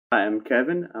Hi, I'm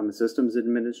Kevin. I'm a systems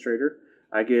administrator.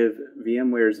 I give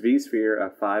VMware's vSphere a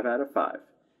 5 out of 5.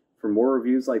 For more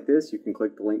reviews like this, you can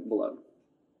click the link below.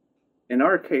 In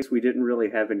our case, we didn't really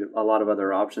have a lot of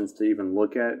other options to even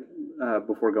look at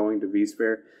before going to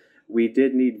vSphere. We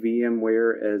did need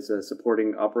VMware as a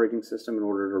supporting operating system in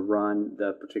order to run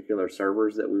the particular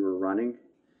servers that we were running.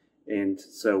 And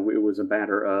so it was a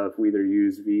matter of we either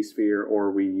use vSphere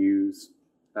or we use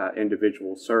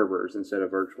individual servers instead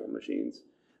of virtual machines.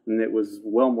 And it was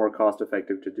well more cost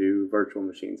effective to do virtual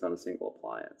machines on a single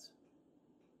appliance.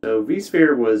 So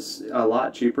vSphere was a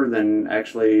lot cheaper than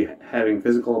actually having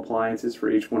physical appliances for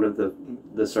each one of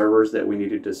the servers that we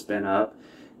needed to spin up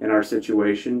in our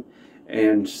situation.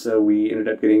 And so we ended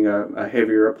up getting a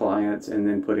heavier appliance and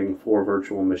then putting 4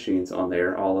 virtual machines on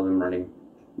there, all of them running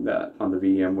on the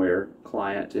VMware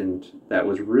client, and that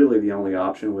was really the only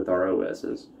option with our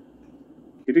OSs.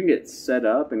 Getting it set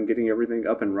up and getting everything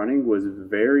up and running was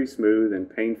very smooth and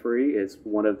pain-free. It's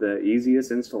one of the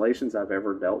easiest installations I've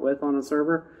ever dealt with on a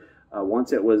server.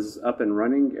 Once it was up and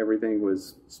running, everything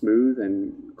was smooth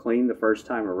and clean the first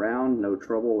time around, no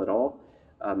trouble at all.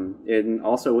 And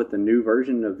also with the new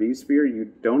version of vSphere,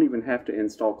 you don't even have to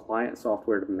install client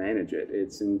software to manage it.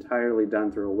 It's entirely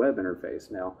done through a web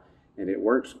interface now, and it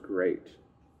works great.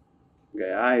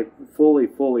 Okay, I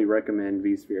fully recommend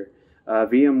vSphere.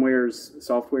 VMware's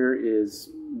software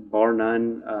is bar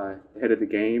none ahead of the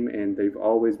game, and they've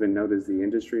always been known as the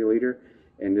industry leader,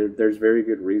 and there's very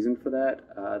good reason for that.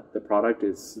 The product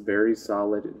is very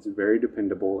solid, it's very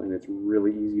dependable, and it's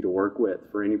really easy to work with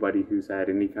for anybody who's had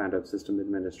any kind of system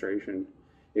administration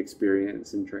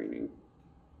experience and training.